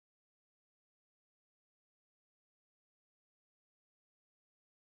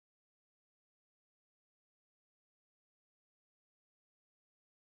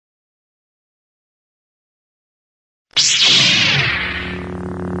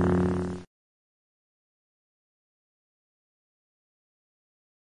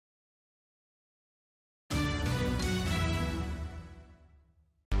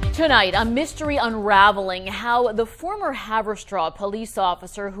Tonight, a mystery unraveling how the former Haverstraw police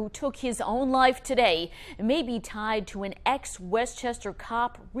officer who took his own life today may be tied to an ex-Westchester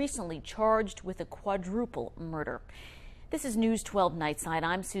cop recently charged with a quadruple murder. This is News 12 Nightside.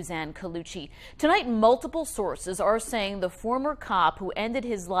 I'm Suzanne Colucci. Tonight, multiple sources are saying the former cop who ended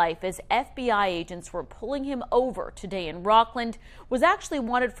his life as FBI agents were pulling him over today in Rockland was actually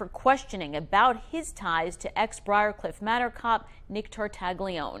wanted for questioning about his ties to ex-Briarcliff Manor cop Nick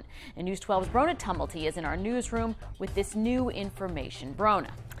Tartaglione. And News 12's Brona Tumulty is in our newsroom with this new information.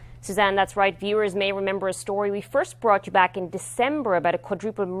 Brona. Suzanne, that's right. Viewers may remember a story we first brought you back in December about a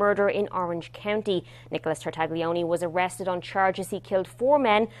quadruple murder in Orange County. Nicholas Tartaglione was arrested on charges he killed 4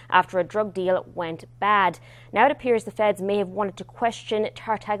 men after a drug deal went bad. Now it appears the feds may have wanted to question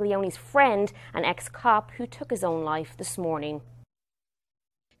Tartaglione's friend, an ex-cop who took his own life this morning.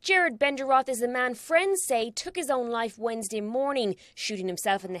 Gerard Benderoth is the man friends say took his own life Wednesday morning, shooting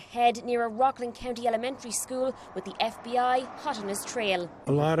himself in the head near a Rockland County elementary school with the FBI hot on his trail.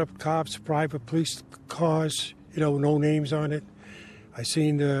 A lot of cops, private police cars, no names on it. I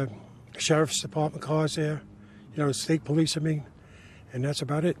seen the sheriff's department cars there, the state police, and that's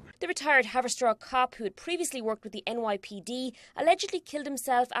about it. The retired Haverstraw cop who had previously worked with the NYPD allegedly killed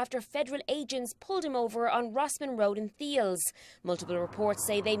himself after federal agents pulled him over on Rossman Road in Thiells. Multiple reports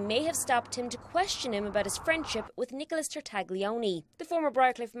say they may have stopped him to question him about his friendship with Nicholas Tartaglione. The former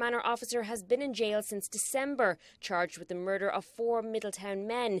Briarcliff Manor officer has been in jail since December, charged with the murder of 4 Middletown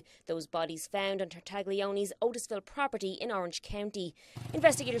men. Those bodies found on Tartaglione's Otisville property in Orange County.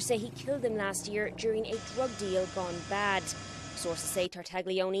 Investigators say he killed them last year during a drug deal gone bad. Sources say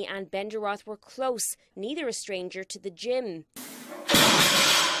Tartaglione and Benderoth were close, neither a stranger to the gym.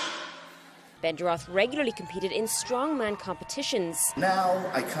 Benderoth regularly competed in strongman competitions. Now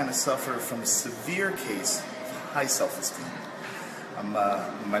I kind of suffer from a severe case of high self-esteem. I'm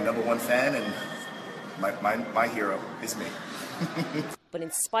my #1 fan, and my hero is me. But in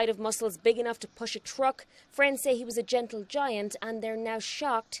spite of muscles big enough to push a truck, friends say he was a gentle giant, and they're now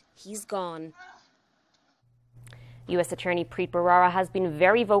shocked he's gone. U.S. Attorney Preet Bharara has been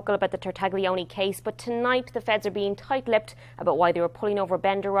very vocal about the Tartaglione case, but tonight the feds are being tight-lipped about why they were pulling over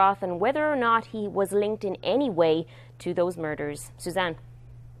Benderoth and whether or not he was linked in any way to those murders. Suzanne.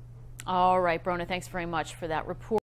 All right, Brona, thanks very much for that report.